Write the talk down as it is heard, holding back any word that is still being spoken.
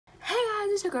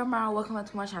it's your girl Mara. Welcome back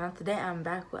to my channel. Today I'm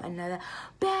back with another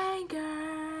banger.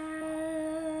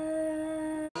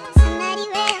 Somebody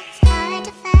real hard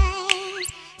to find.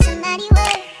 Somebody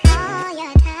worth all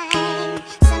your time.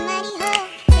 Somebody who'll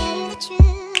tell you the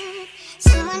truth.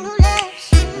 Someone who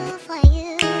loves you for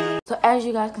you. So as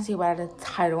you guys can see by the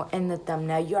title and the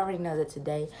thumbnail, you already know that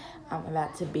today I'm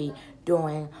about to be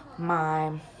doing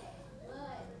my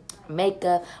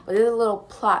makeup, but there's a little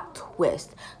plot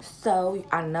twist. So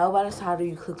I know by the title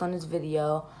you click on this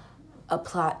video, a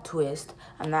plot twist.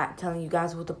 I'm not telling you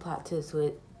guys what the plot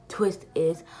twist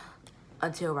is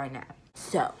until right now.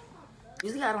 So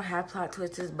usually I don't have plot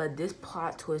twists, but this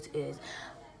plot twist is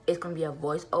it's gonna be a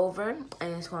voiceover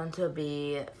and it's going to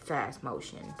be fast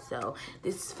motion. So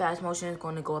this fast motion is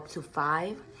going to go up to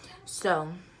 5. So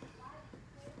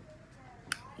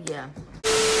yeah,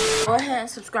 go ahead and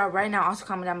subscribe right now. Also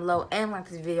comment down below and like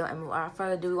this video. And without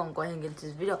further ado, we're gonna go ahead and get into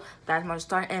this video. Fast motion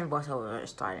starting and voiceover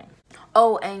starting.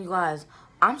 Oh, and you guys,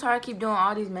 I'm sorry I keep doing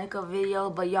all these makeup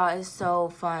videos, but y'all, it's so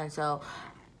fun. So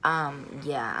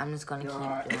yeah, I'm just gonna keep doing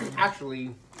it.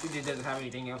 Actually, she just doesn't have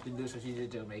anything else to do, so she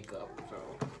just does makeup. So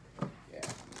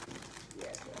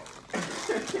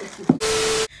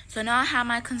So now I have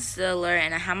my concealer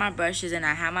and I have my brushes and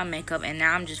I have my makeup, and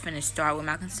now I'm just finna start with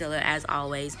my concealer as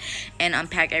always and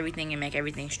unpack everything and make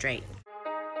everything straight.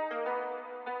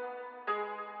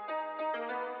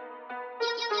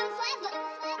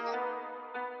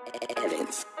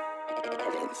 Evidence.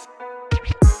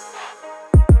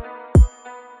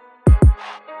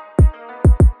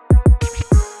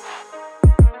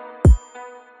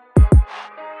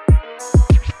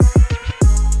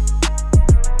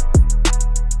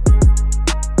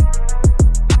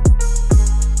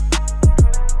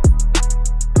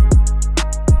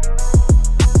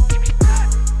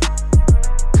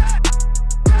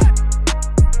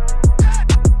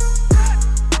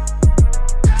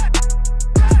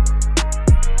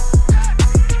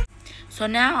 So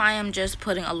now I am just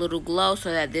putting a little glow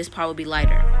so that this part will be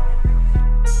lighter.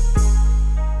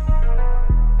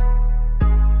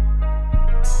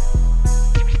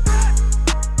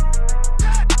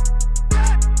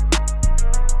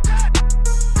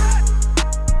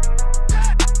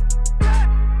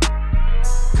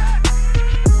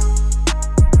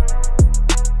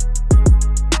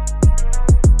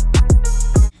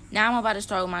 Now I'm about to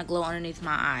start with my glow underneath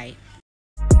my eye.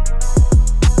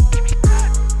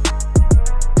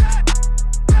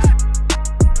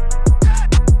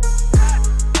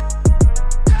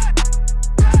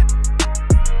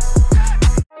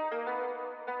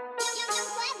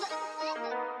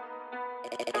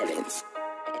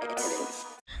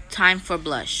 Time for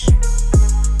blush.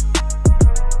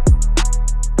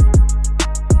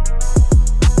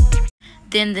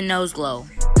 Then the nose glow.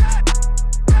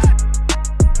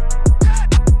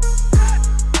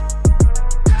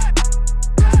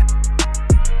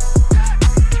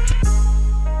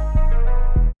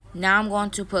 Now I'm going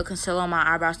to put concealer on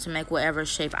my eyebrows to make whatever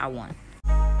shape I want.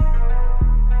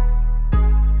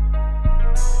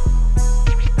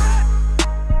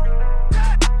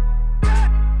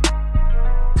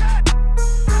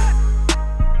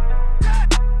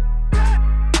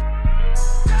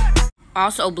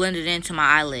 Also blend it into my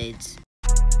eyelids.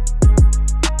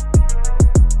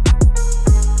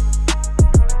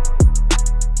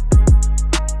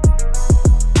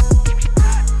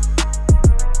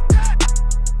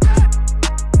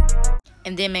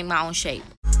 And then make my own shape.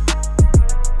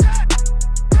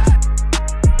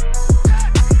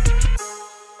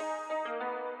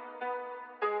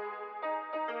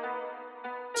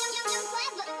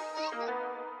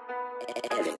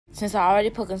 Since I already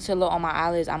put concealer on my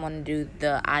eyelids, I'm going to do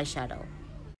the eyeshadow.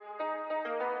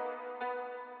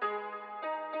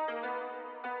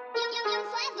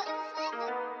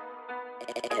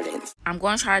 I'm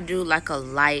going to try to do like a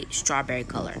light strawberry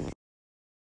color.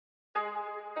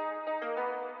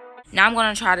 Now I'm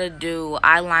going to try to do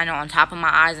eyeliner on top of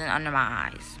my eyes and under my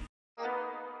eyes.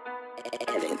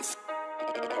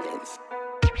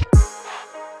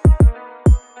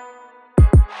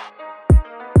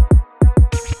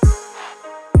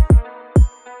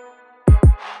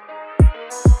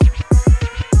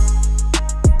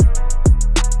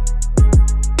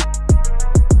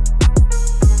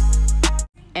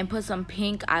 And put some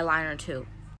pink eyeliner too.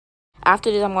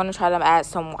 After this, I'm going to try to add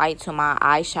some white to my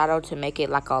eyeshadow to make it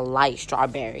like a light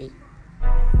strawberry.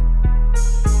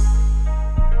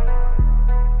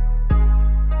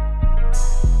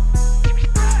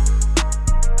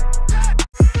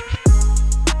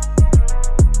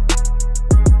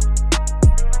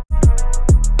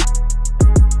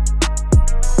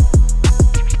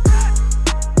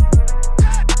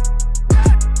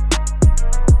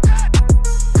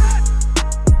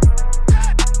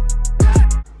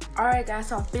 Alright guys,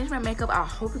 so I finished my makeup. I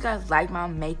hope you guys like my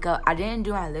makeup. I didn't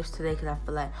do my lips today because I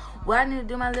feel like what I need to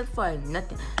do my lips for?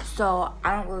 Nothing. So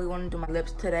I don't really want to do my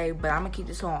lips today, but I'm gonna keep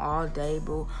this on all day,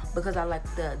 boo, because I like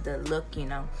the look, you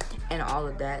know, and all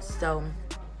of that. So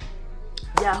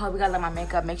yeah, I hope you guys like my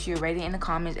makeup. Make sure you rate it in the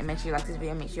comments, and make sure you like this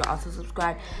video. Make sure you also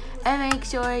subscribe, and make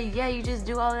sure, yeah, you just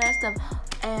do all of that stuff.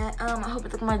 And I hope you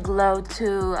like my glow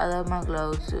too. I love my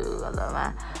glow too. I love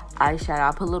my eyeshadow.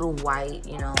 I put a little white,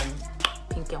 you know,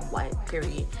 pink and white,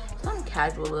 period. Something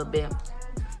casual a little bit.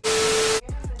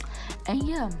 And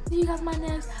yeah, see you guys in my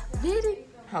next video.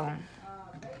 Hold on.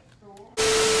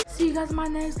 See you guys in my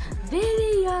next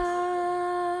video.